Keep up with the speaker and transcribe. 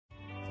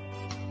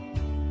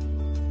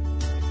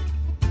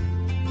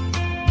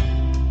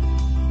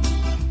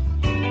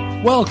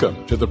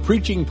Welcome to the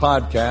preaching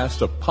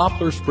podcast of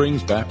Poplar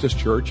Springs Baptist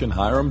Church in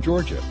Hiram,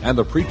 Georgia, and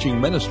the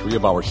preaching ministry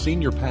of our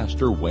senior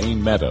pastor,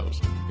 Wayne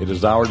Meadows. It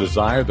is our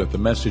desire that the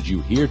message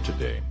you hear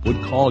today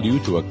would call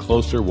you to a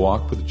closer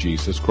walk with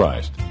Jesus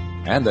Christ,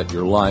 and that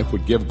your life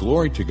would give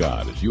glory to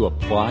God as you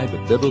apply the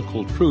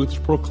biblical truths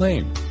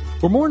proclaimed.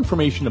 For more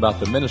information about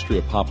the ministry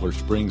of Poplar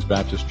Springs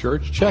Baptist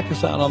Church, check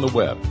us out on the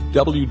web,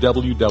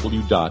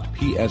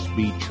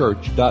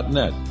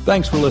 www.psbchurch.net.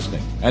 Thanks for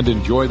listening, and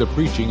enjoy the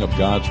preaching of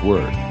God's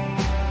Word.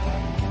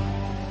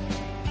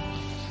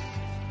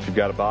 If you've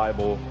got a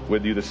Bible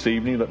with you this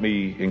evening, let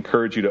me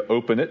encourage you to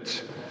open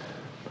it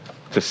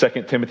to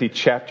 2 Timothy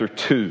chapter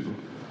 2.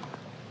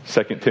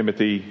 2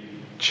 Timothy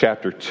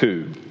chapter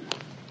 2.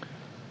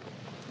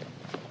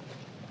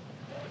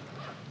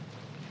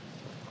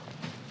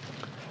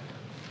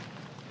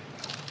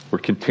 We're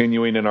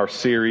continuing in our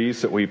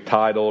series that we've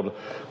titled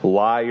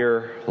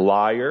Liar,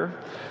 Liar,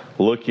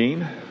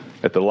 looking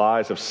at the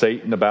lies of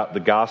Satan about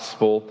the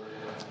gospel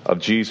of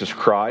Jesus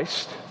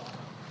Christ.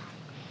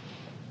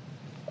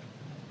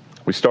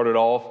 We started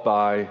off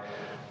by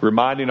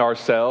reminding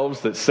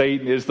ourselves that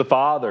Satan is the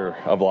father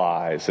of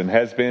lies and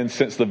has been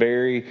since the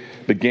very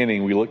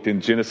beginning. We looked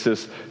in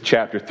Genesis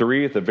chapter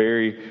 3 at the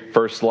very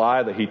first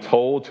lie that he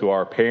told to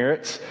our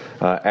parents,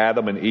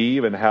 Adam and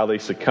Eve, and how they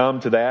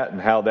succumbed to that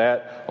and how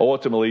that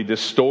ultimately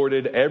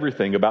distorted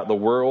everything about the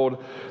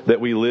world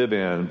that we live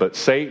in. But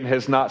Satan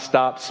has not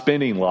stopped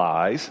spinning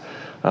lies.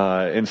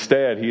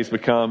 Instead, he's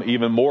become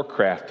even more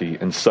crafty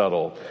and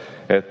subtle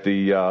at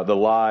the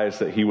lies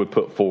that he would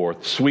put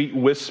forth. Sweet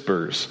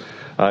whispers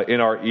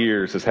in our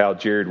ears is how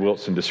Jared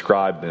Wilson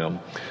described them.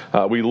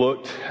 We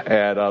looked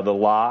at the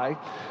lie,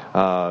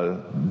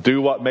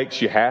 do what makes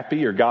you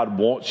happy, or God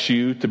wants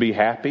you to be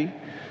happy.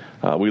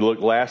 We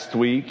looked last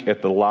week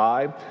at the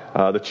lie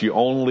that you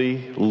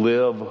only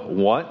live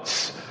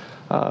once.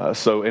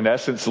 So in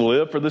essence,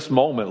 live for this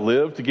moment.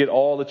 Live to get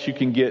all that you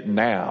can get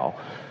now.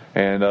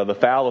 And the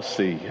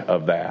fallacy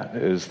of that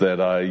is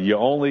that you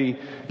only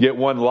get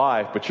one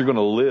life, but you're going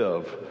to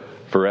live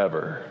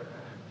forever.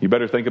 You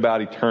better think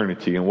about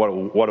eternity and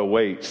what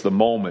awaits the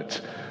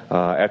moment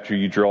after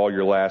you draw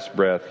your last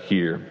breath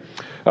here.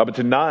 But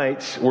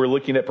tonight, we're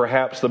looking at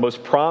perhaps the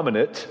most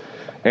prominent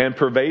and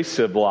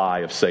pervasive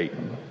lie of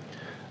Satan.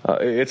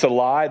 It's a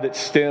lie that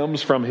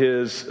stems from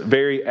his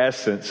very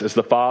essence as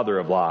the father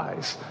of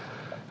lies.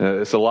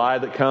 It's a lie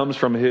that comes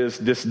from his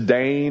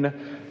disdain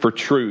for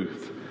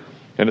truth.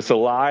 And it's a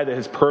lie that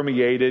has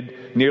permeated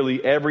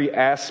nearly every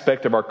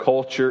aspect of our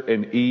culture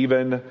and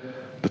even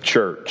the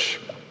church.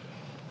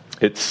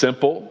 It's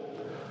simple,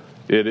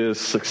 it is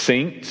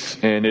succinct,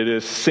 and it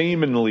is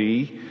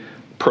seemingly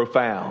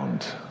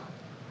profound.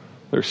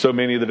 There's so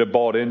many that have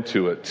bought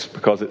into it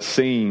because it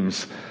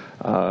seems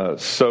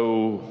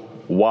so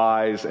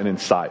wise and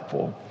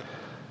insightful.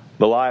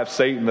 The lie of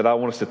Satan that I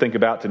want us to think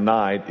about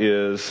tonight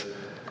is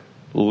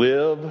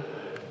live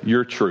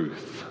your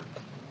truth.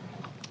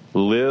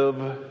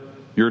 Live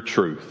your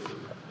truth.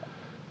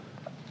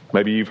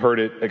 Maybe you've heard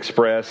it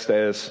expressed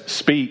as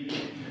speak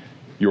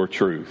your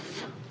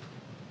truth.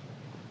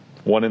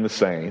 One and the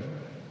same.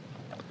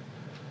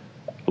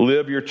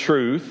 Live your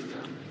truth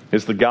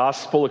is the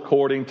gospel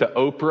according to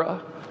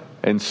Oprah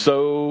and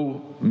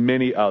so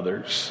many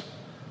others.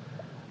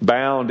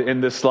 Bound in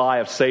this lie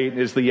of Satan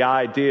is the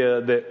idea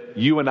that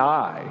you and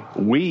I,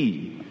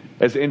 we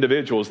as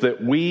individuals,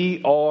 that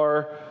we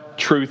are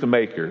truth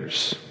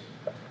makers.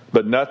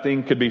 But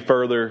nothing could be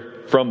further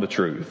from the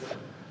truth.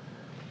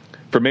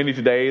 For many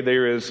today,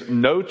 there is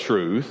no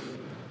truth,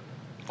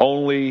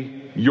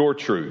 only your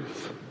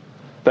truth.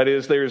 That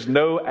is, there is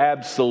no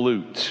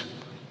absolute.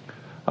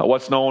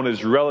 What's known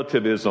as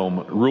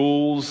relativism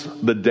rules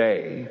the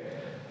day.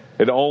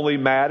 It only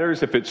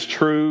matters if it's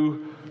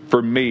true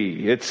for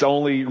me. It's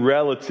only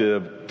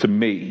relative to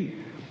me.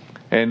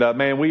 And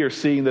man, we are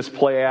seeing this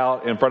play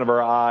out in front of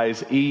our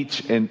eyes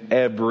each and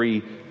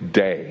every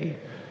day.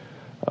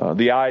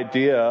 The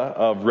idea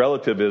of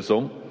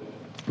relativism,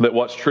 that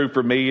what's true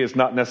for me is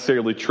not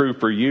necessarily true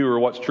for you, or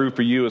what's true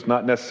for you is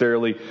not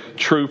necessarily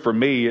true for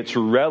me. It's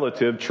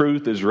relative.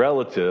 Truth is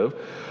relative.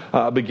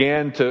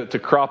 Began to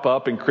crop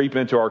up and creep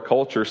into our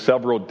culture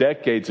several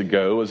decades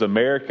ago as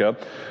America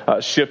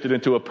shifted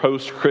into a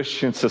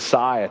post-Christian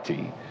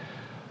society.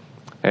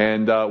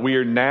 And we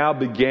are now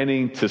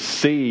beginning to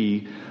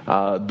see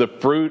the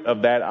fruit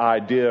of that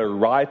idea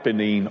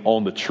ripening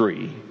on the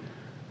tree.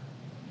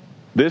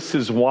 This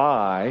is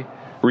why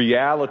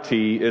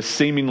reality is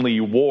seemingly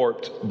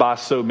warped by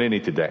so many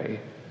today.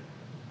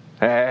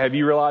 Have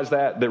you realized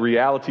that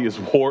reality is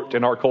warped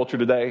in our culture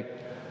today?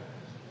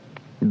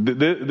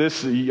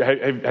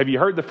 Have you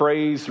heard the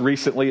phrase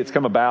recently? It's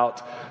come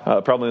about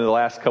probably in the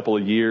last couple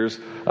of years.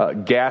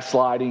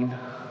 Gaslighting.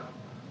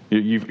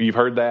 You've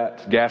heard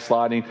that,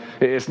 gaslighting.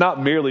 It's not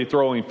merely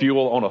throwing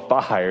fuel on a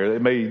fire. It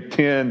may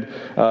tend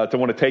to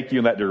want to take you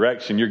in that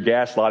direction. You're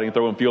gaslighting,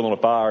 throwing fuel on a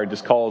fire, and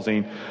just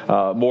causing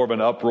more of an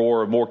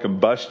uproar, more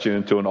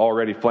combustion to an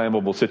already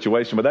flammable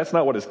situation. But that's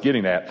not what it's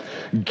getting at.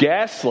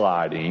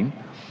 Gaslighting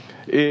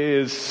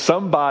is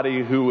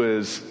somebody who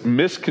is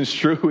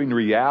misconstruing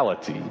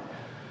reality.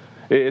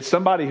 It's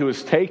somebody who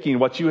is taking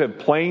what you have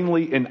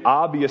plainly and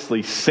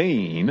obviously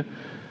seen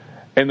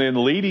and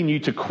then leading you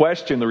to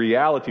question the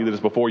reality that is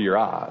before your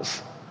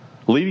eyes,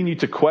 leading you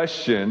to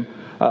question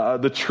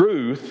the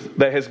truth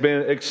that has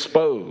been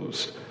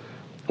exposed.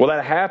 Well,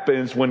 that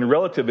happens when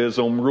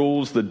relativism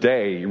rules the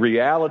day.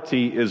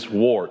 Reality is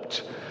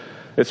warped.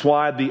 It's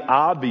why the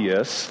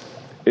obvious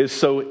is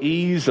so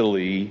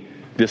easily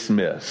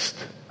dismissed.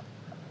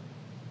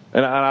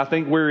 And I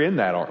think we're in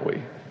that, aren't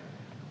we?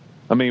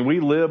 I mean,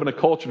 we live in a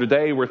culture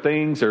today where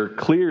things are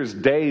clear as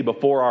day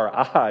before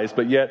our eyes,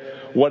 but yet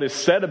what is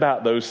said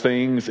about those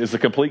things is a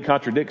complete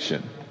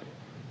contradiction.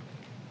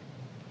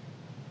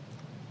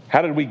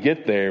 How did we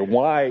get there?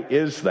 Why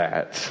is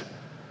that?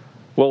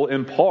 Well,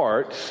 in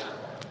part,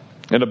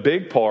 and a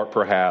big part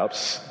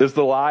perhaps, is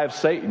the lie of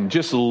Satan.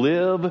 Just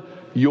live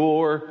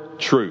your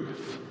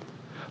truth.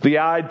 The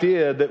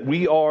idea that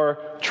we are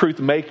truth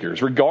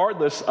makers,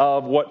 regardless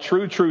of what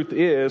true truth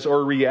is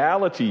or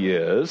reality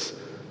is,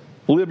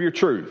 live your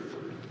truth.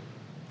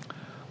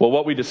 Well,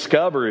 what we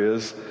discover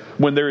is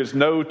when there is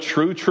no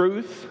true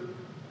truth,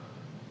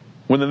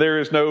 when there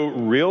is no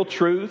real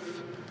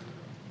truth,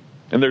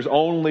 and there's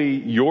only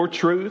your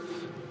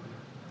truth,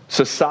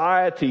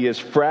 society is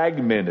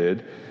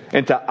fragmented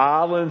into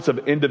islands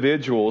of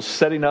individuals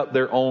setting up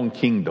their own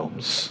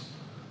kingdoms.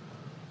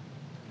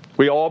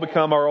 We all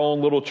become our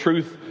own little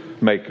truth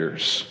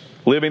makers,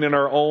 living in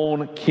our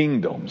own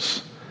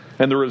kingdoms.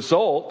 And the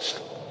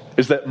result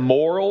is that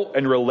moral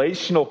and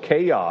relational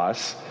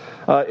chaos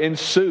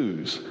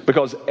ensues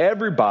because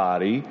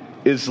everybody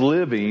is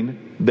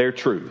living their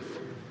truth.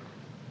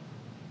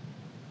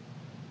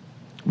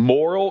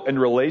 Moral and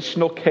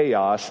relational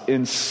chaos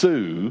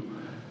ensue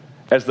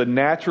as the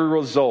natural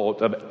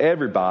result of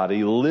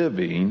everybody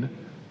living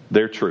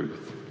their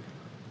truth.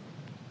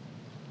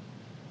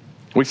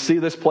 We see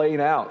this playing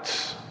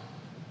out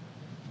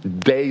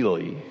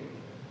daily.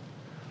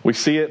 We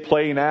see it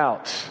playing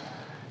out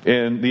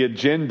in the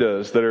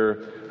agendas that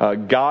are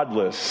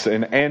godless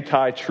and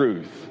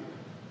anti-truth.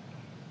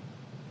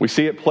 We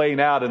see it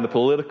playing out in the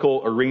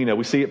political arena.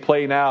 We see it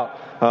playing out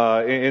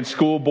in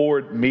school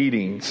board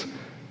meetings.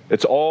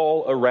 It's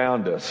all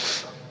around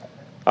us.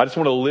 I just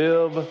want to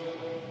live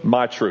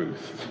my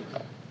truth.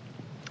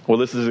 Well,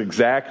 this is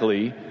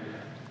exactly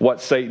what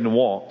Satan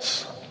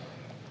wants.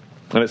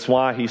 And it's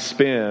why he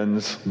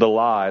spins the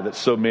lie that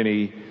so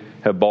many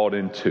have bought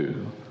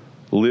into.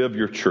 Live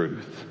your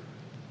truth.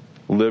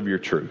 Live your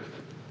truth.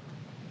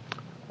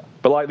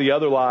 But like the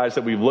other lies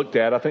that we've looked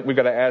at, I think we've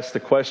got to ask the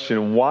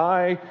question,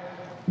 why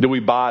do we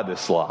buy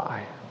this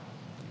lie?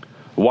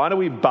 Why do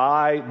we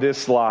buy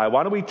this lie?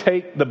 Why do we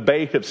take the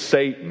bait of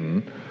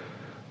Satan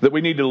that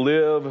we need to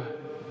live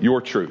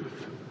your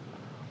truth?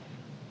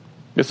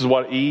 This is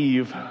what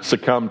Eve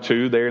succumbed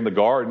to there in the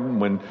garden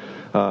when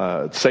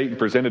Satan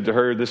presented to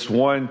her this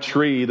one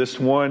tree, this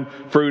one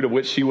fruit of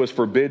which she was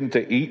forbidden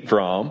to eat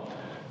from.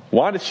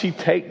 Why did she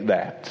take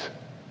that?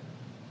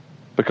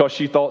 Because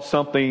she thought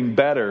something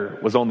better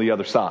was on the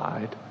other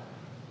side.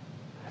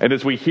 And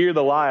as we hear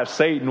the lie of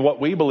Satan, what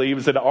we believe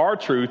is that our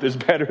truth is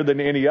better than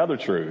any other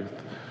truth.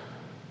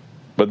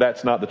 But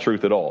that's not the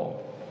truth at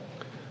all.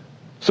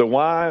 So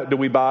why do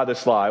we buy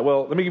this lie?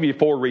 Well, let me give you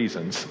 4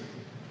 reasons.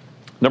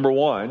 Number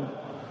 1,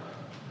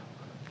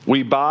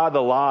 we buy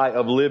the lie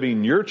of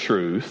living your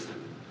truth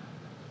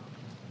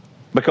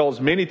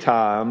because many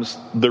times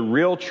the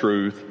real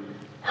truth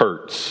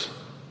hurts.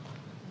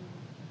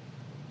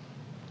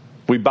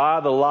 We buy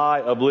the lie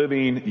of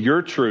living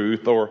your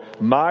truth or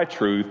my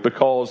truth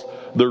because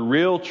the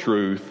real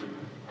truth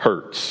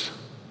hurts.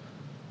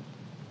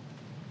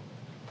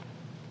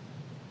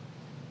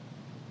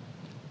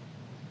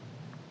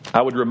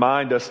 I would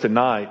remind us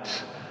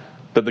tonight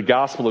that the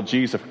gospel of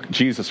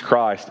Jesus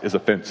Christ is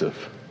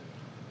offensive.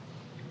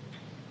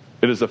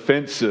 It is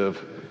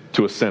offensive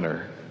to a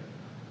sinner.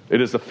 It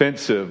is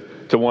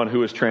offensive to one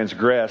who has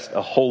transgressed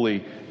a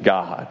holy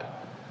God.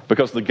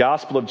 Because the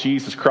gospel of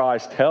Jesus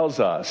Christ tells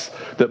us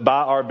that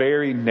by our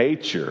very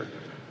nature,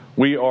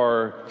 we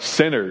are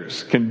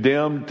sinners,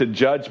 condemned to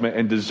judgment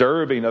and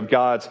deserving of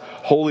God's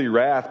holy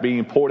wrath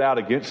being poured out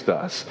against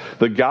us.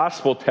 The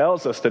gospel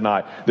tells us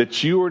tonight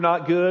that you are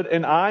not good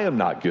and I am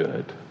not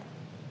good.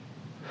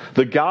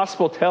 The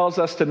gospel tells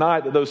us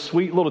tonight that those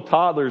sweet little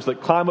toddlers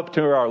that climb up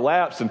to our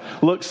laps and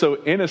look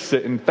so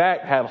innocent, in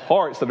fact, have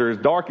hearts that are as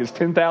dark as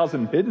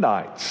 10,000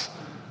 midnights.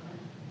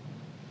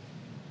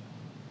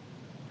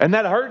 And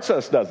that hurts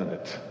us, doesn't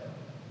it?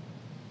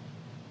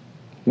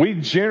 We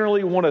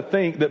generally want to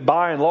think that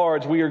by and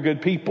large we are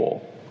good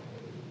people.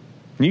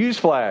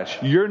 Newsflash,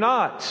 you're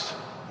not.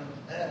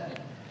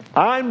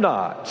 I'm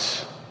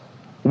not.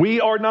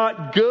 We are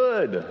not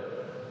good.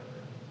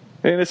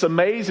 And it's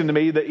amazing to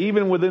me that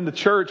even within the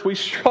church we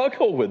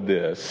struggle with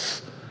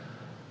this.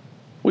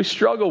 We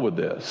struggle with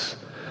this.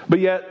 But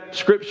yet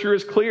Scripture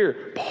is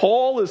clear.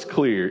 Paul is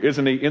clear,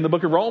 isn't he, in the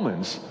book of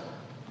Romans?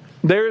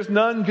 There is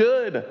none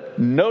good.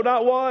 No,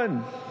 not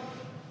one.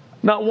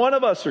 Not one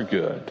of us are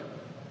good.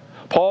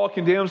 Paul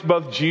condemns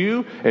both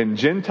Jew and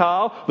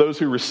Gentile, those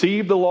who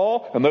received the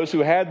law and those who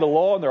had the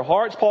law in their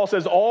hearts. Paul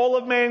says all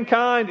of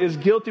mankind is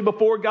guilty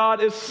before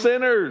God as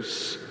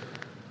sinners.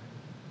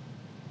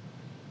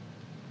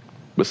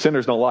 But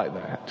sinners don't like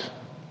that.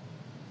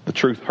 The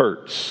truth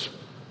hurts.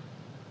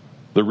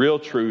 The real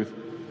truth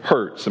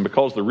hurts. And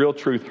because the real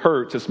truth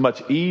hurts, it's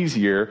much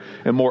easier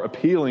and more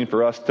appealing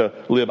for us to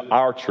live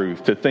our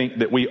truth, to think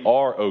that we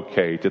are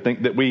okay, to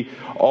think that we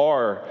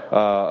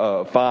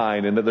are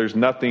fine and that there's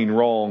nothing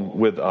wrong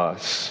with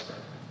us.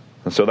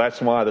 And so that's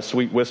why the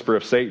sweet whisper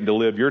of Satan to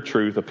live your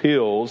truth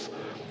appeals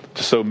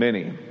to so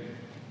many.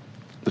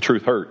 The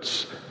truth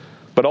hurts.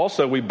 But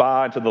also we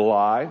buy into the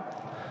lie,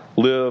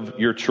 live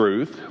your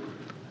truth,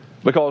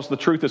 because the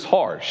truth is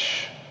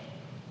harsh.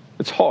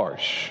 It's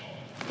harsh.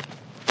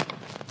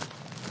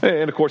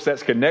 And of course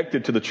that's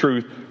connected to the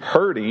truth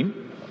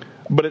hurting,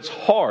 but it's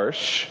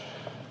harsh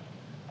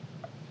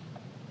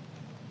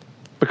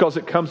because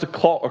it comes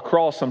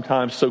across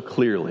sometimes so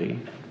clearly.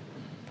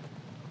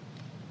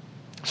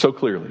 So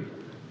clearly.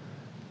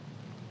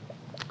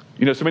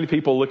 You know, so many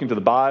people look into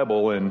the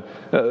Bible, and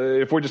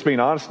if we're just being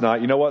honest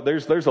tonight, you know what?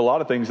 There's a lot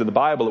of things in the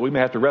Bible that we may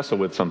have to wrestle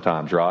with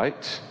sometimes,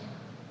 right?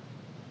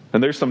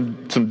 And there's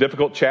some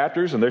difficult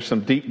chapters, and there's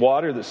some deep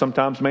water that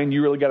sometimes, man,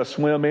 you really got to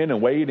swim in and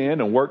wade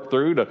in and work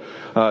through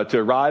to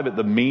arrive at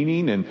the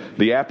meaning and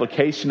the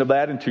application of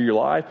that into your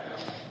life.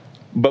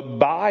 But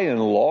by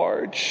and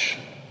large,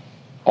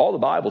 all the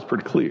Bible's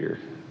pretty clear.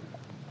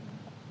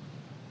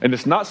 And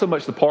it's not so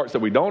much the parts that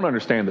we don't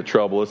understand that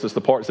trouble us, it's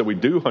the parts that we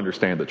do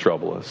understand that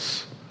trouble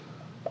us.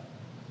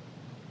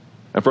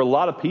 And for a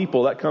lot of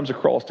people, that comes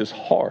across as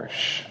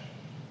harsh.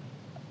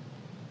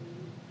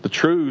 The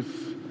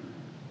truth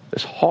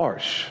is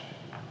harsh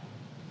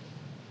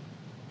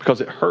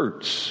because it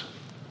hurts.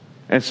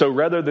 And so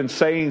rather than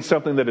saying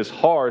something that is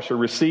harsh or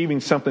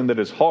receiving something that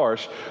is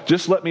harsh,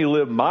 just let me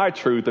live my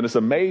truth, and it's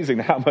amazing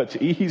how much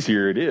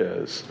easier it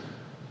is.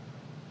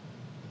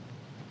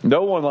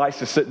 No one likes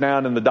to sit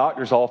down in the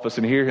doctor's office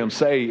and hear him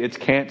say it's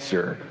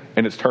cancer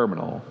and it's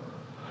terminal,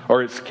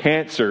 or it's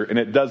cancer and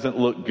it doesn't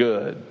look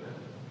good.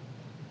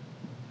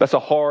 That's a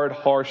hard,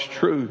 harsh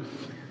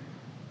truth.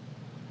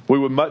 We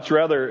would much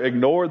rather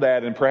ignore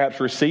that and perhaps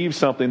receive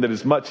something that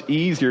is much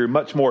easier,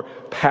 much more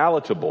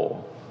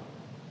palatable.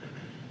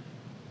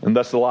 And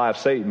thus the lie of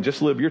Satan.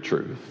 Just live your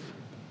truth.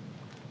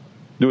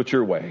 Do it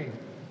your way.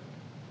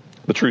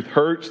 The truth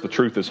hurts. The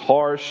truth is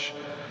harsh.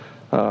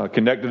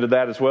 Connected to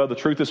that as well, the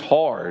truth is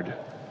hard.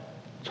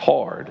 It's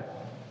hard.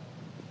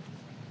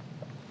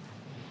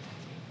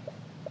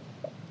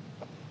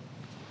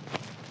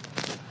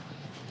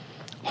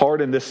 Hard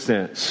in this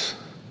sense.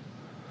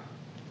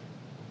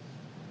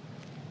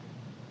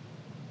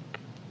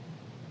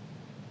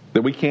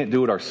 That we can't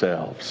do it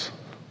ourselves.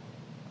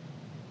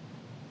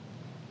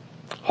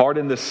 Hard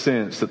in this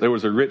sense that there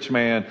was a rich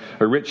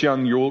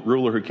young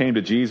ruler who came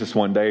to Jesus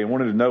one day and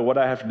wanted to know what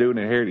I have to do to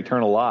inherit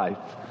eternal life.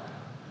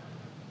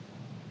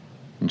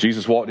 And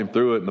Jesus walked him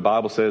through it, and the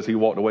Bible says he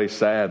walked away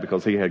sad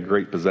because he had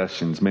great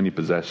possessions, many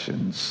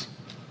possessions.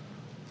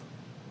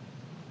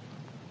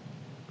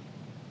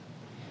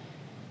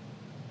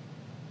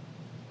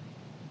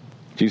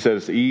 Jesus said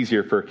it's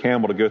easier for a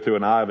camel to go through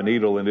an eye of a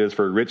needle than it is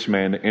for a rich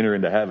man to enter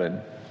into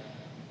heaven.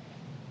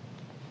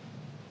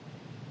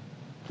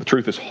 The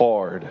truth is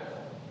hard.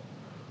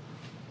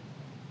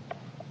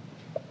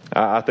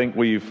 I think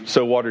we've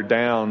so watered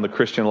down the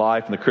Christian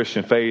life and the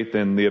Christian faith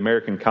in the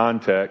American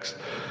context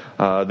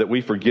that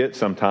we forget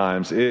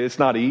sometimes it's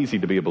not easy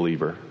to be a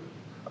believer.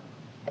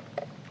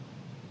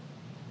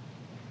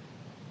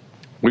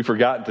 We've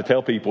forgotten to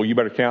tell people you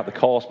better count the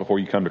cost before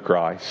you come to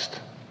Christ.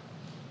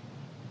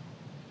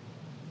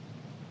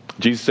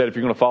 Jesus said if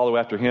you're going to follow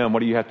after him,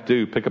 what do you have to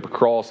do? Pick up a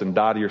cross and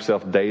die to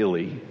yourself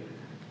daily.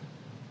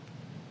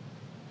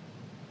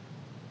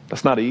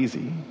 That's not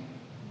easy.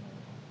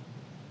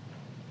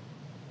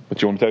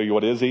 But you want me to tell you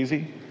what is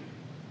easy?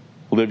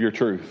 Live your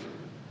truth.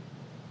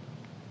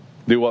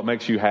 Do what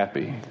makes you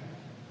happy.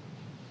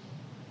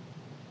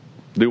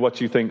 Do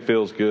what you think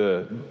feels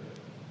good.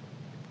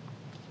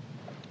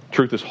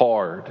 Truth is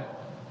hard.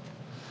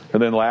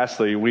 And then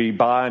lastly, we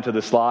buy into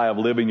this lie of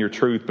living your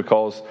truth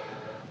because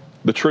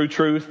the true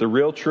truth, the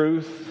real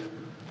truth,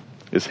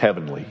 is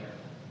heavenly.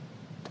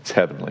 It's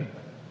heavenly.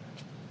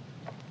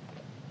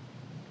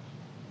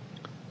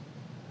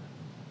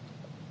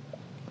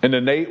 And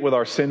innate with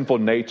our sinful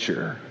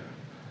nature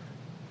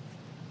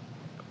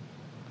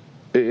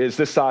is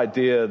this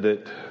idea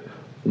that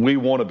we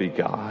want to be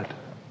God.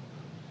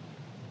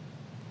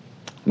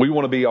 We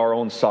want to be our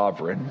own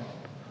sovereign.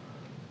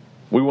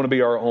 We want to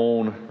be our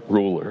own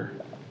ruler.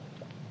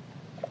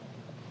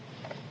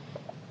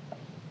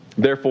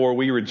 Therefore,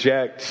 we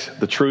reject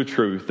the true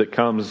truth that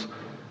comes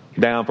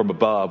down from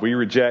above. We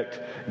reject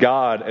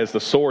God as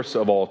the source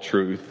of all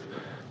truth.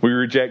 We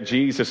reject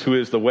Jesus, who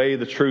is the way,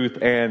 the truth,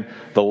 and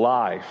the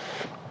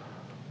life.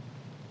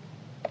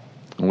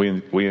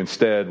 We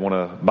instead want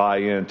to buy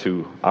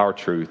into our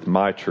truth,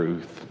 my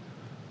truth.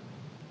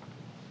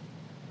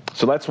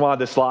 So that's why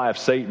this lie of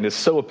Satan is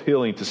so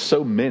appealing to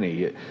so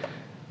many.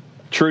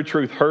 True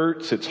truth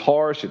hurts, it's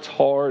harsh, it's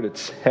hard,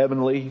 it's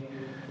heavenly.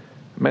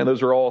 Man,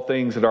 those are all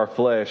things that our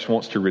flesh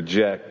wants to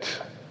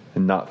reject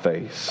and not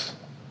face.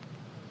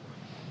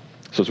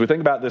 So as we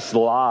think about this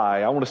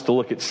lie, I want us to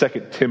look at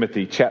 2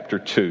 Timothy chapter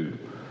 2.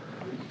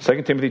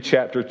 2 Timothy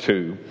chapter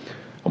 2.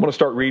 I'm going to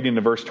start reading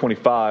in verse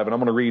 25, and I'm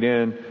going to read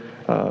in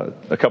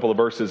a couple of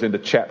verses into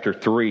chapter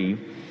 3,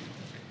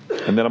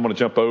 and then I'm going to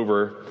jump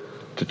over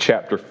to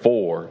chapter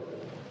 4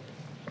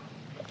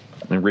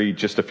 and read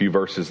just a few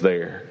verses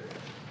there.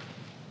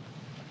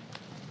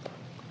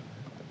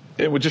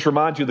 It would just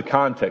remind you of the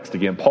context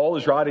again. Paul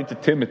is writing to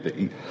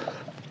Timothy,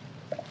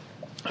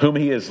 whom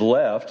he has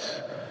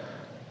left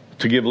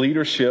to give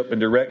leadership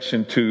and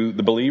direction to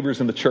the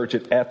believers in the church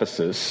at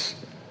Ephesus.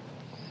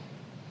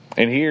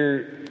 And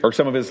here are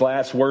some of his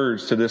last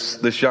words to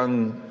this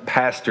young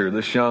pastor,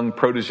 this young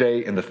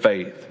protege in the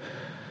faith.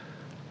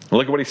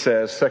 Look at what he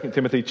says, 2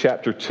 Timothy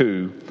chapter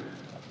 2,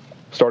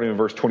 starting in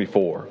verse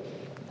 24.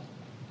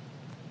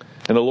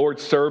 And the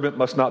Lord's servant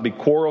must not be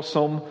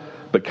quarrelsome,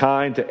 but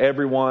kind to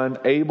everyone,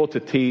 able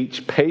to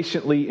teach,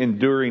 patiently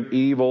enduring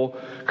evil,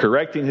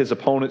 correcting his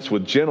opponents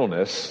with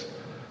gentleness.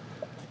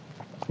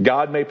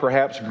 God may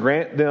perhaps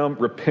grant them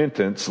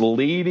repentance,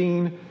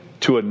 leading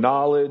to a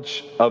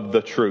knowledge of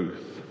the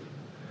truth.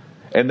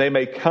 And they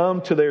may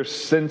come to their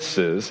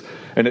senses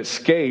and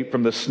escape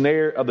from the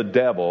snare of the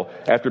devil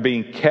after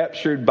being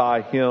captured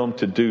by him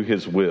to do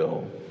his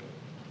will.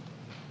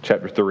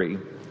 Chapter 3.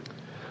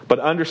 But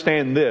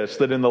understand this,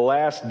 that in the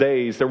last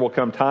days there will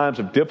come times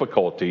of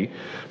difficulty,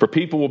 for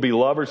people will be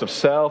lovers of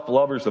self,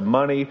 lovers of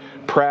money,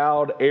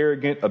 proud,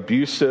 arrogant,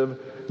 abusive,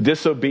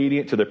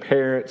 disobedient to their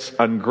parents,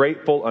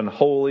 ungrateful,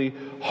 unholy,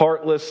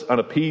 heartless,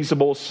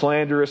 unappeasable,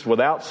 slanderous,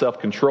 without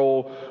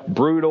self-control,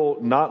 brutal,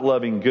 not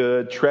loving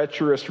good,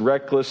 treacherous,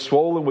 reckless,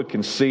 swollen with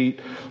conceit,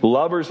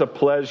 lovers of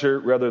pleasure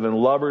rather than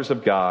lovers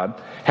of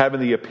God, having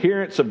the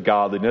appearance of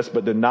godliness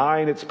but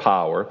denying its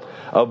power.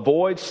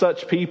 Avoid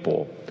such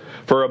people.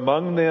 For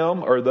among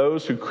them are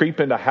those who creep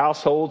into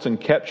households and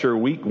capture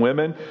weak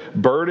women,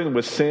 burdened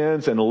with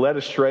sins and led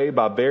astray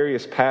by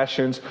various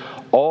passions,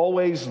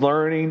 always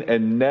learning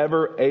and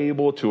never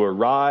able to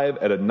arrive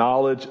at a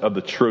knowledge of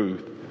the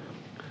truth.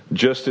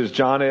 Just as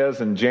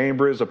Jannes and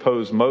Jambres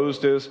opposed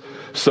Moses,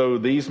 so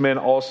these men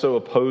also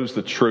oppose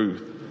the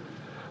truth.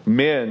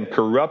 Men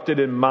corrupted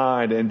in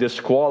mind and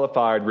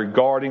disqualified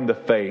regarding the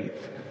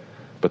faith.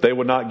 But they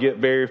will not get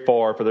very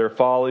far, for their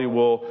folly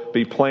will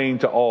be plain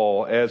to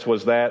all, as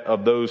was that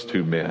of those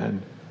two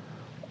men.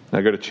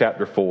 Now go to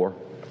chapter 4,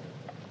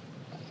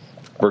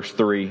 verse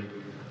 3.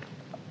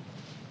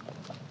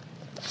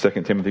 2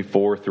 Timothy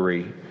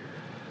 4:3.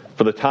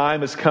 For the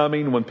time is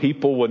coming when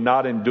people will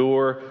not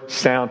endure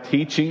sound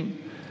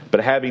teaching, but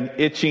having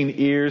itching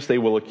ears, they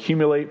will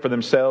accumulate for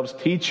themselves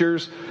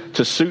teachers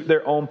to suit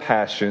their own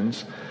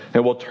passions,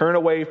 and will turn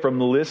away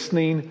from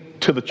listening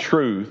to the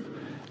truth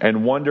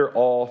and wander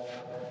off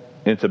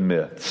into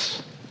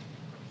myths.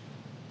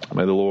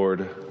 May the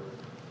Lord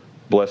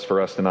bless for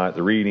us tonight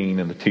the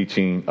reading and the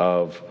teaching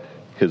of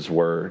His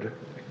Word.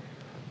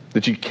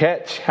 Did you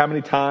catch how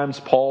many times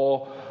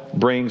Paul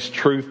brings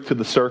truth to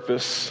the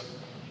surface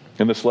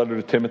in this letter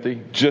to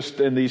Timothy?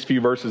 Just in these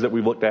few verses that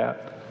we've looked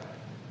at.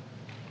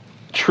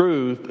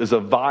 Truth is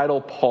a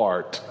vital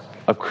part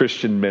of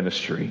Christian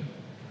ministry.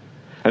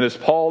 And as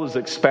Paul is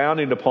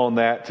expounding upon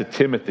that to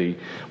Timothy,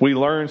 we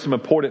learn some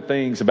important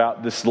things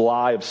about this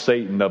lie of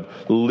Satan of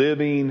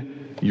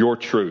living your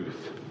truth.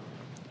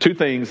 Two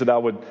things that I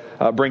would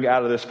bring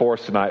out of this for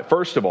us tonight.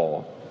 First of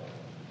all,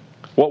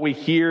 what we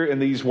hear in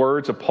these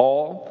words of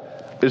Paul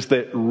is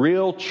that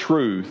real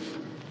truth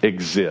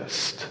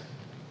exists.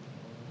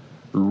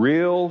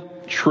 Real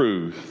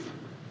truth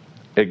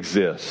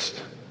exists.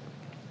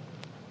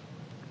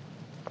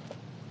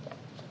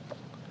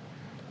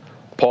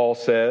 Paul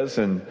says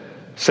in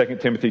 2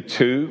 Timothy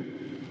 2,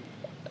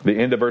 the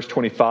end of verse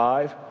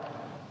 25,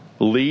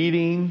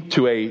 leading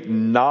to a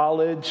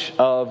knowledge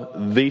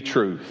of the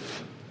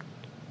truth.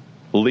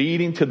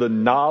 Leading to the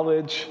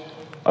knowledge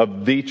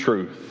of the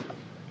truth.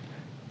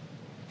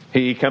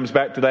 He comes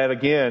back to that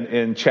again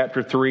in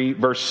chapter 3,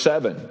 verse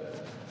 7.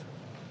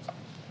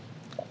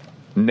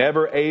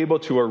 Never able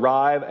to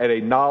arrive at a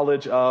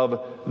knowledge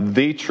of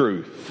the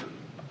truth.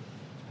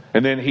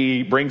 And then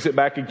he brings it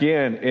back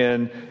again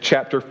in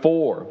chapter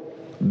 4.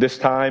 This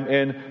time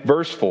in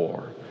verse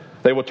 4.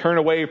 They will turn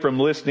away from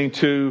listening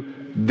to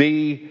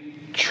the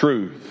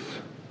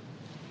truth.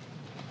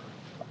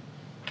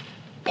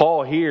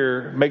 Paul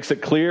here makes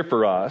it clear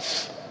for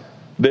us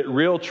that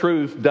real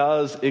truth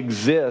does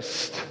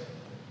exist.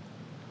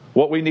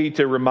 What we need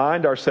to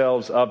remind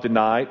ourselves of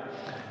tonight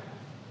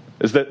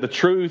is that the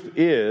truth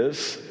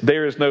is,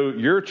 there is no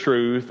your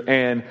truth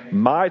and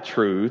my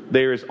truth.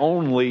 There is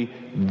only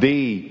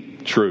the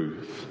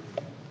truth.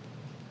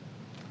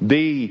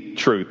 The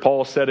truth.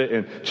 Paul said it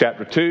in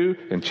chapter 2,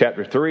 in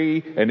chapter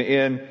 3, and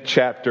in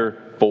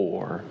chapter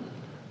 4.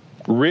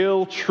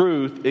 Real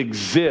truth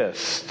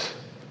exists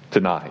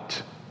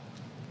tonight.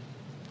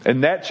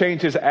 And that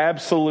changes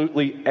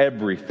absolutely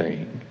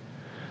everything.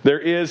 There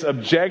is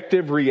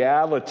objective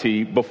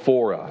reality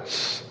before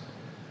us.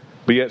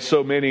 But yet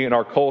so many in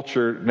our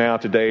culture now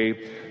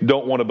today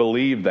don't want to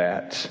believe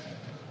that.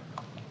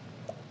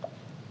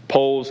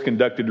 Polls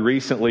conducted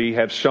recently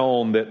have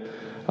shown that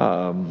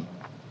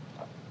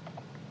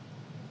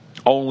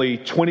only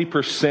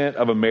 20%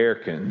 of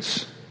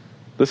Americans,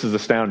 this is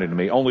astounding to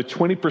me, only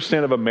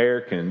 20% of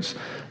Americans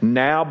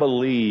now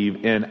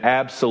believe in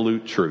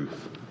absolute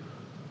truth.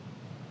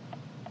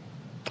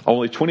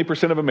 Only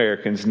 20% of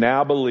Americans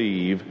now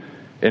believe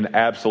in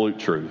absolute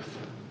truth.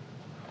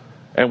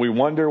 And we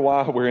wonder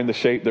why we're in the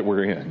shape that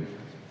we're in.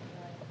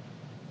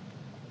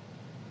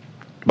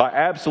 By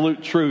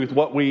absolute truth,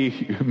 what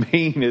we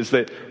mean is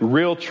that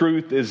real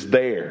truth is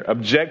there.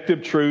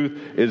 Objective truth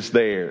is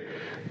there.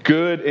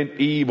 Good and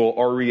evil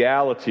are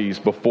realities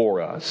before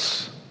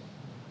us.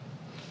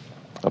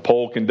 A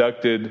poll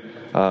conducted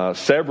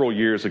several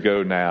years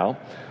ago now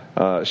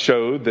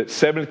showed that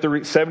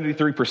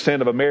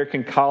 73% of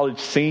American college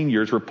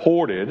seniors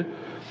reported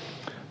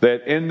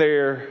that in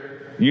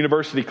their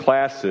university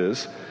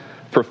classes,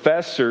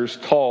 professors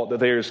taught that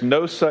there is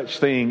no such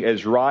thing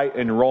as right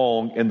and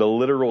wrong in the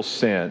literal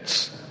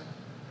sense,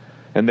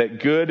 and that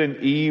good and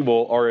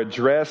evil are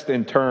addressed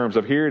in terms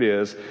of, here it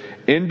is,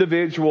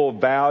 individual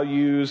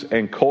values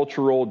and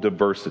cultural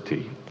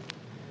diversity.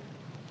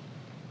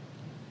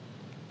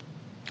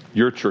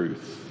 Your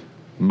truth,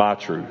 my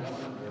truth.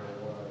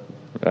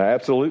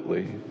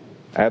 Absolutely.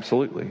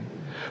 Absolutely.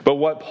 But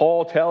what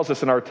Paul tells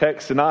us in our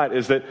text tonight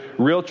is that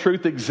real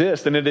truth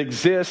exists, and it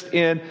exists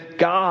in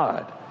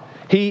God.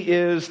 He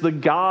is the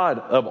God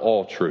of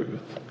all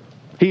truth.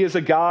 He is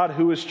a God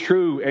who is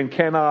true and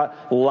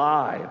cannot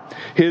lie.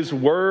 His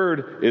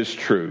word is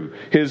true.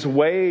 His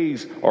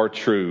ways are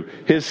true.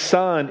 His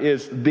Son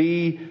is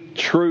the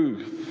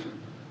truth.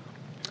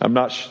 I'm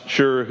not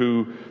sure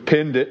who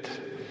penned it,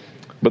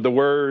 but the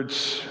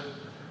words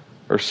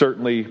are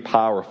certainly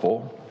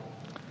powerful.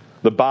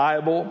 The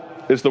Bible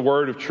is the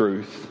word of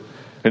truth,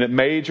 and it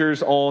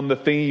majors on the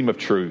theme of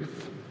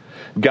truth.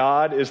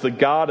 God is the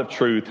God of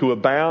truth who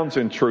abounds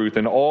in truth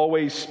and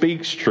always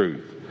speaks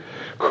truth.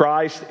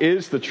 Christ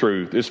is the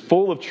truth, is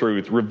full of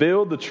truth,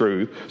 revealed the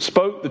truth,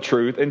 spoke the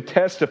truth, and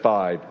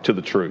testified to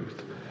the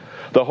truth.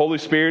 The Holy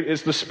Spirit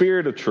is the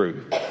Spirit of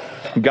truth.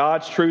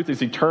 God's truth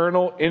is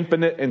eternal,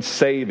 infinite, and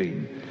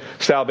saving.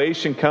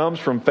 Salvation comes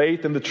from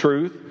faith in the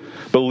truth.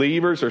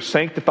 Believers are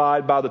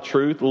sanctified by the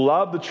truth,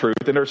 love the truth,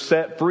 and are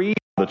set free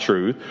by the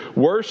truth,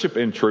 worship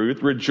in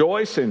truth,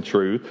 rejoice in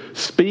truth,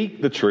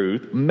 speak the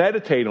truth,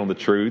 meditate on the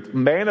truth,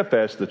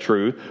 manifest the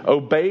truth,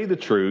 obey the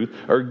truth,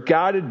 are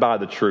guided by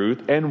the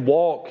truth, and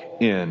walk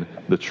in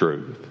the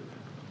truth.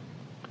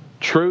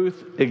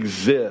 Truth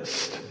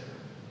exists.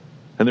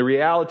 And the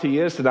reality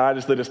is tonight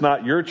is that it's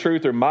not your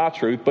truth or my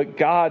truth, but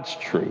God's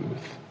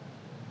truth.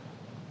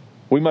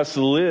 We must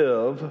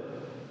live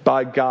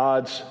by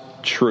God's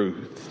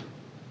truth.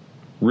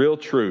 Real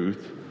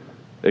truth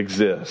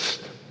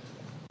exists.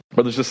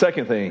 But there's a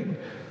second thing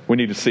we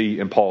need to see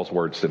in Paul's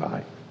words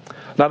tonight.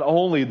 Not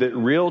only that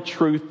real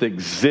truth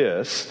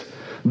exists,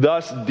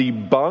 thus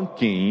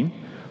debunking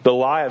the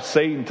lie of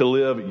Satan to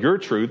live your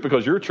truth,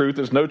 because your truth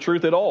is no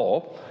truth at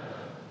all.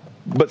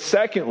 But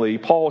secondly,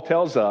 Paul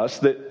tells us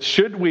that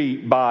should we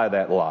buy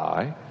that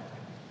lie,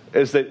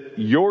 is that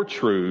your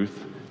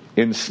truth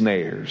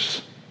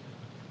ensnares.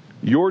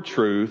 Your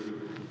truth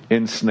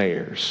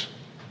ensnares.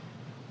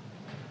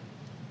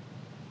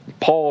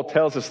 Paul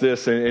tells us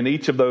this in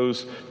each of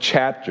those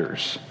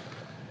chapters.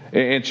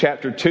 In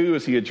chapter 2,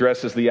 as he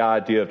addresses the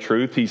idea of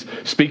truth, he's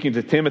speaking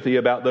to Timothy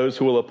about those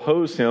who will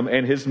oppose him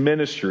and his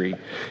ministry,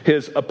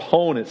 his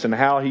opponents, and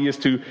how he is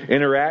to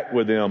interact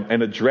with them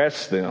and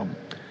address them.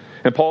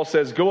 And Paul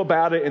says, go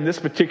about it in this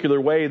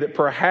particular way that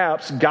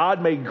perhaps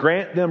God may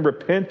grant them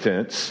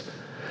repentance,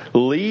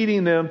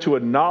 leading them to a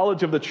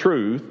knowledge of the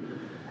truth,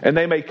 and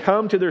they may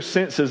come to their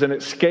senses and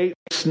escape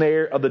the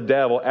snare of the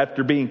devil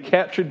after being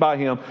captured by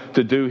him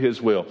to do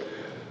his will.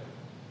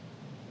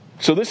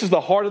 So this is the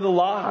heart of the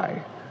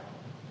lie.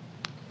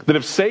 That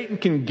if Satan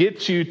can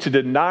get you to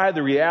deny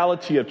the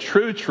reality of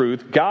true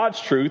truth,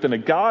 God's truth, and a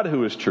God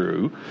who is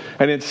true,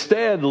 and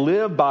instead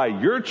live by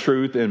your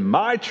truth and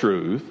my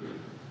truth,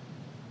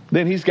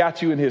 then he's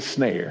got you in his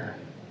snare.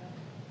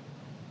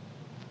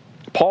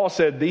 Paul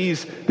said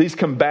these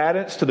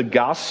combatants to the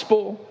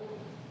gospel,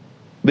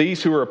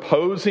 these who are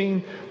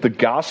opposing the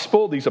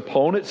gospel, these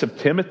opponents of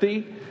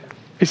Timothy,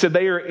 he said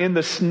they are in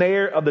the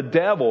snare of the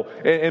devil.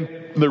 And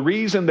the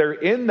reason they're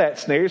in that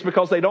snare is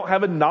because they don't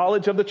have a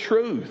knowledge of the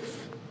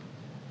truth.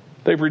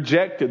 They've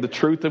rejected the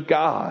truth of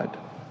God,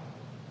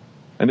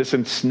 and it's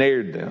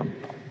ensnared them.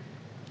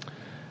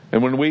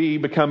 And when we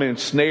become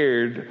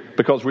ensnared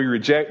because we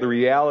reject the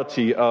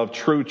reality of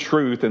true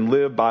truth and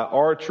live by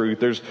our truth,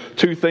 there's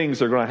two things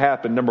that are going to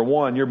happen. Number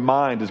one, your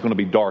mind is going to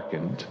be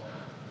darkened.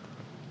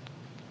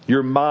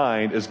 Your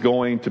mind is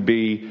going to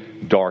be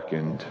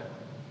darkened.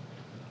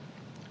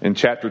 In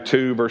chapter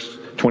 2, verse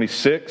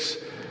 26,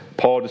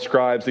 Paul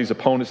describes these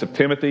opponents of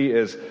Timothy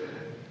as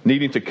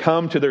needing to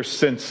come to their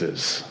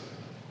senses.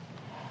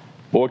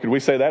 Boy, could we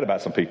say that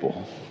about some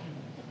people.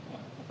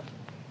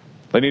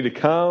 They need to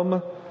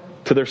come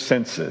to their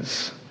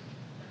senses.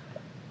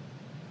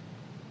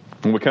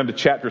 When we come to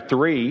chapter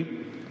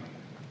 3,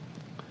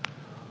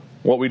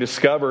 what we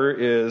discover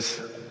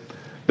is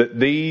that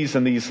these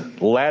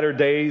latter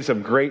days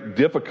of great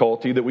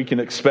difficulty that we can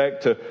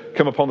expect to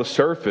come upon the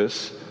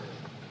surface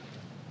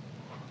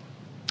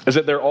is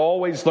that they're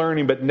always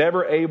learning but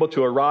never able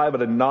to arrive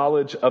at a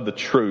knowledge of the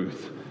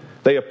truth.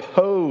 They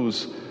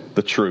oppose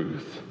the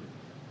truth.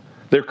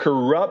 They're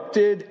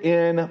corrupted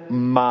in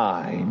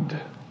mind.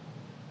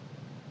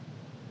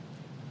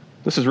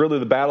 This is really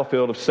the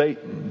battlefield of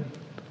Satan.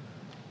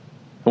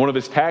 One of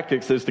his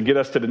tactics is to get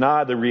us to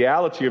deny the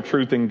reality of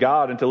truth in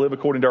God and to live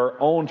according to our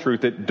own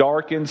truth. It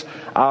darkens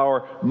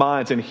our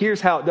minds. And here's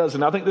how it does.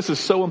 And I think this is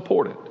so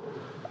important.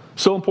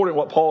 So important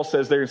what Paul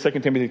says there in 2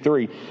 Timothy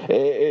 3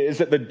 is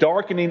that the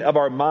darkening of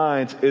our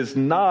minds is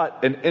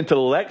not an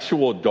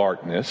intellectual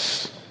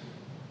darkness,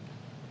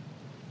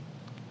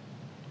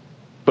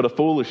 but a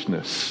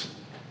foolishness.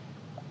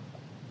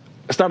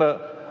 It's not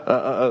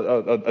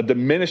a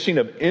diminishing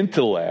of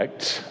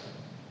intellect,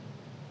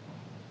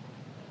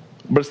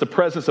 but it's the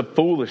presence of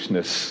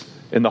foolishness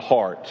in the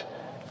heart,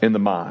 in the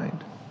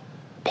mind.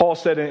 Paul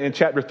said in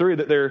chapter 3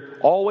 that they're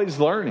always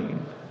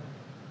learning.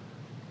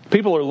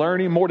 People are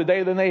learning more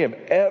today than they have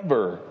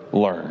ever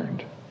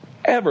learned.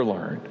 Ever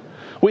learned.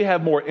 We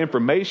have more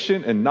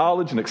information and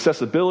knowledge and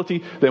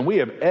accessibility than we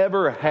have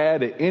ever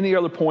had at any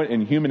other point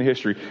in human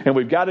history. And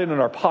we've got it in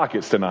our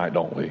pockets tonight,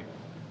 don't we?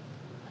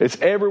 It's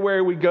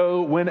everywhere we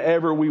go,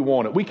 whenever we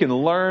want it. We can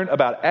learn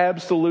about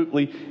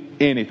absolutely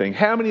anything.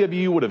 How many of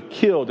you would have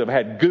killed to have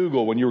had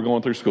Google when you were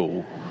going through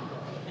school?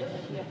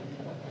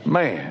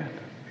 Man,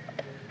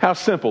 how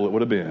simple it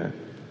would have been.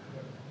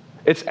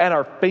 It's at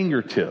our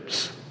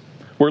fingertips.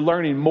 We're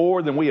learning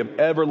more than we have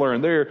ever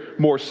learned. There are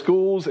more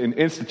schools and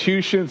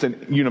institutions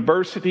and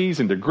universities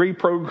and degree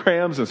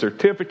programs and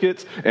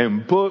certificates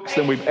and books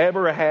than we've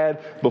ever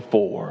had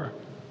before.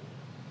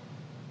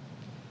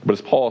 But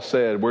as Paul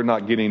said, we're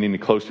not getting any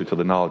closer to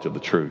the knowledge of the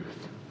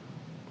truth.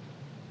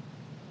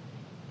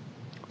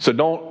 So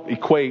don't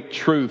equate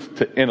truth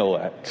to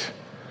intellect.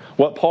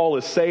 What Paul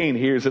is saying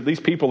here is that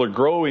these people are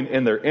growing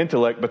in their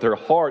intellect, but their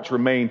hearts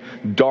remain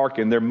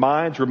darkened. Their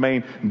minds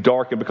remain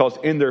darkened because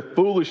in their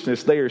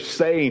foolishness they are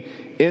saying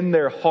in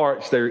their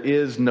hearts there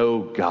is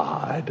no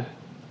God.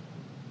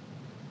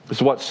 This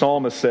is what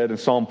Psalmist said in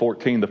Psalm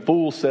 14. The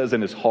fool says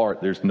in his heart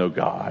there's no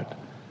God.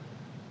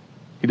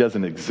 He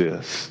doesn't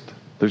exist.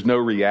 There's no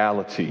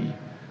reality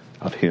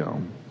of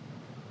him.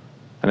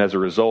 And as a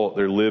result,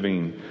 they're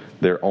living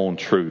their own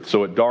truth.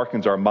 So it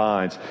darkens our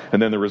minds.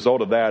 And then the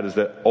result of that is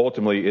that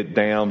ultimately it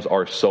damns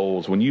our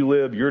souls. When you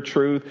live your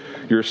truth,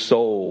 your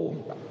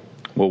soul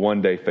will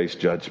one day face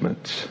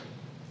judgment.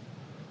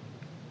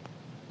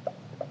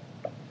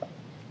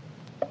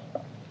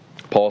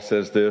 Paul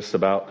says this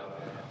about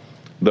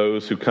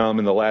those who come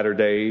in the latter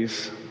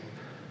days,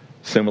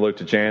 similar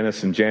to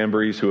Jannes and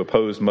Jambres who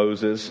opposed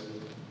Moses.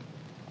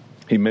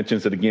 He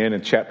mentions it again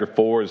in chapter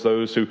 4 as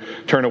those who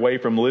turn away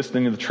from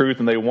listening to the truth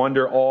and they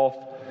wander off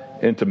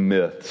into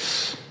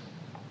myths.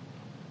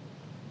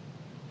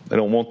 They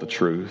don't want the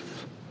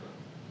truth.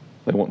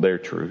 They want their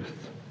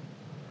truth.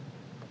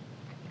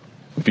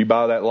 If you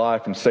buy that lie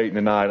from Satan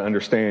tonight,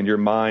 understand your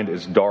mind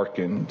is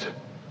darkened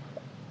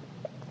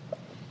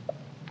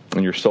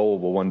and your soul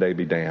will one day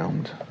be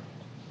damned.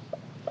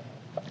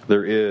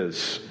 There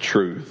is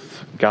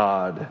truth.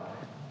 God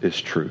is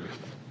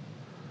truth.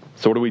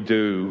 So what do we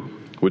do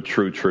with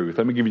true truth?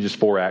 Let me give you just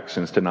 4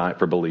 actions tonight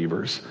for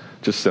believers.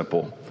 Just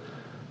simple.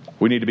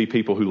 We need to be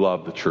people who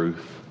love the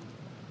truth.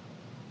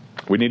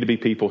 We need to be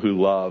people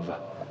who love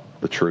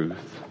the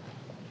truth.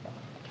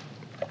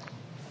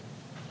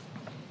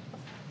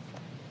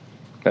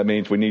 That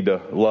means we need to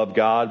love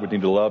God. We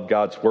need to love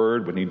God's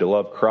Word. We need to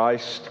love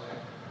Christ.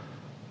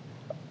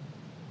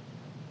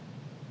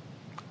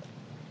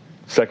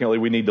 Secondly,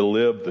 we need to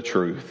live the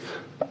truth.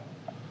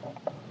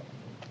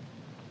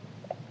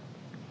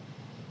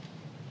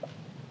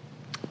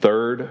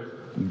 Third,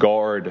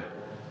 guard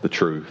the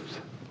truth.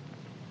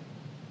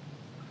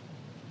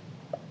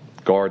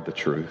 Guard the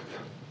truth.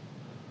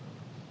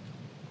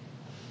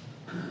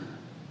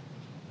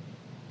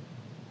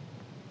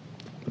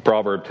 The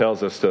proverb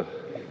tells us to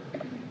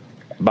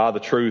buy the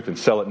truth and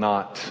sell it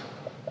not.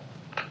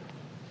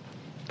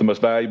 The most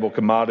valuable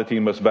commodity,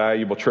 most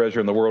valuable treasure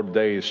in the world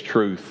today is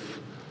truth.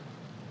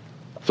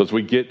 So as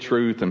we get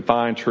truth and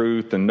find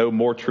truth and know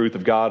more truth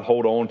of God,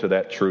 hold on to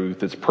that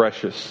truth. It's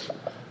precious.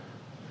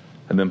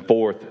 And then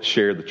fourth,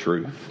 share the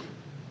truth.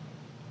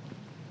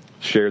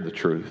 Share the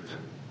truth.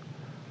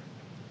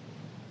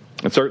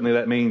 And certainly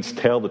that means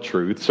tell the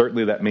truth.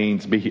 Certainly that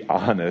means be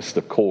honest,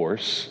 of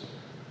course.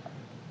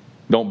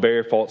 Don't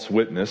bear false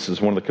witness is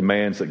one of the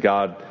commands that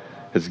God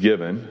has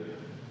given.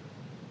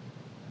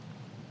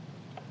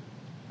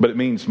 But it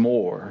means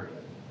more.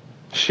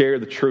 Share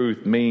the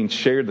truth means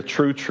share the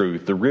true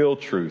truth, the real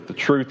truth, the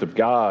truth of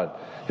God,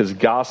 His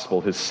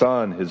gospel, His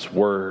Son, His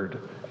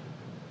Word.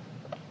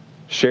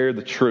 Share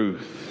the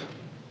truth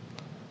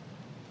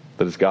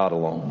that is God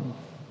alone.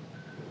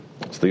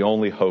 It's the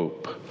only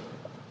hope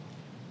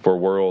for a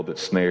world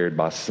that's snared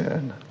by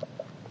sin.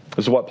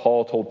 This is what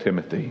Paul told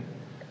Timothy.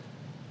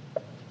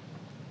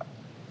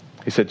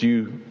 He said,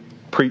 you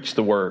preach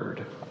the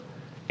word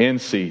in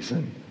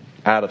season,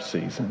 out of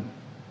season.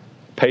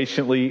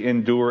 Patiently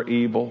endure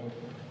evil.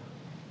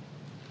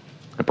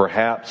 And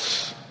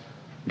perhaps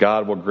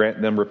God will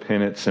grant them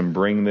repentance and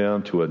bring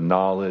them to a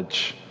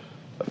knowledge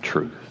of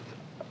truth.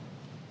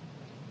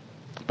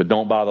 But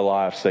don't buy the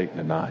lie of Satan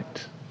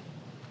tonight.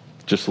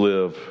 Just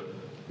live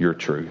your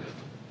truth.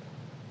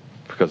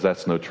 Because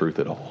that's no truth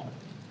at all.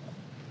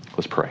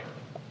 Let's pray.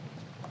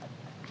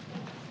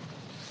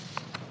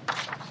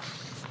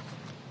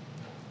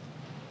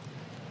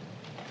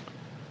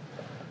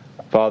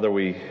 Father,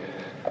 we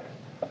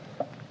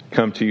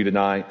come to you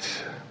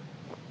tonight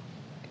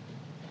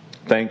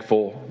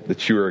thankful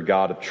that you are a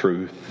God of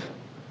truth.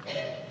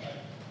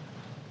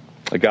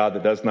 A God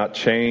that does not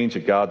change, a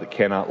God that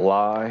cannot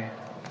lie.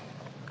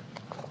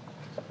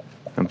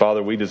 And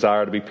Father, we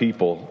desire to be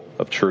people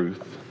of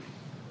truth.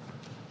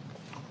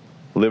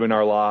 Living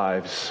our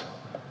lives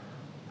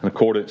in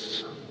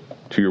accordance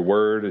to your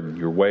word and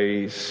your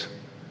ways,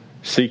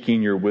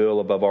 seeking your will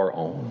above our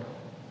own.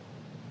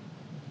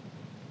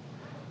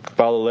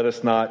 Father, let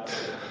us not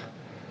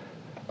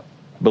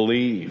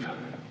believe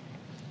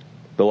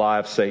the lie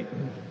of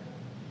Satan.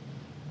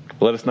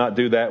 Let us not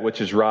do that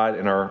which is right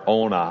in our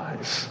own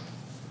eyes.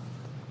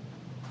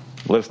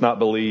 Let us not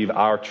believe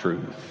our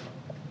truth,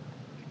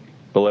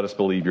 but let us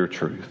believe your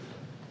truth.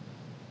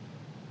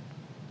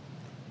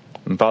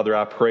 And Father,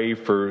 I pray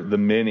for the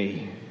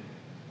many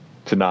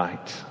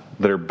tonight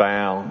that are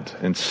bound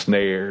and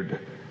snared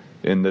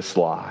in this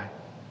lie,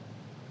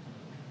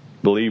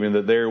 believing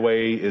that their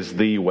way is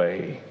the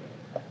way,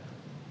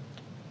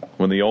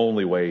 when the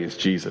only way is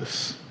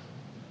Jesus.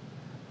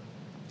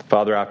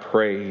 Father, I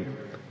pray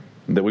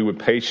that we would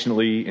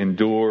patiently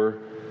endure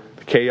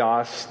the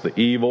chaos, the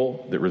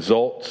evil that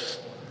results.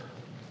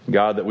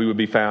 God, that we would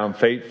be found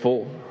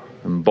faithful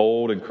and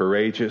bold and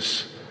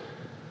courageous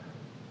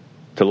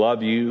to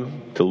love you,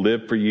 to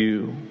live for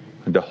you,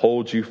 and to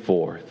hold you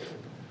forth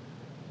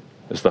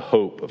as the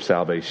hope of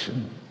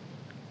salvation.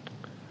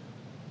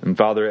 And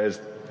Father, as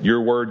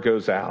your word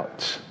goes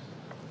out,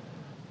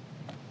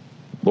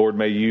 Lord,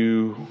 may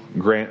you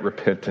grant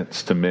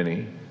repentance to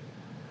many,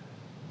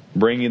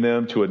 bringing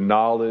them to a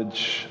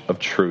knowledge of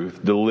truth,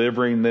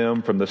 delivering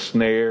them from the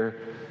snare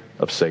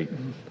of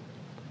Satan.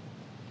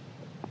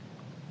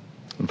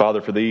 And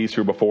Father, for these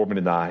who are before me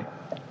tonight,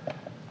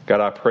 God,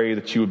 I pray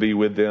that you would be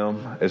with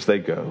them as they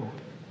go.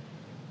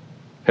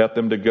 Help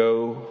them to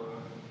go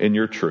in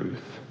your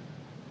truth.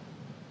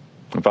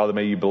 And Father,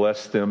 may you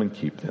bless them and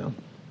keep them.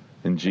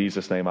 In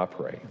Jesus' name I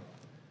pray.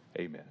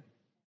 Amen.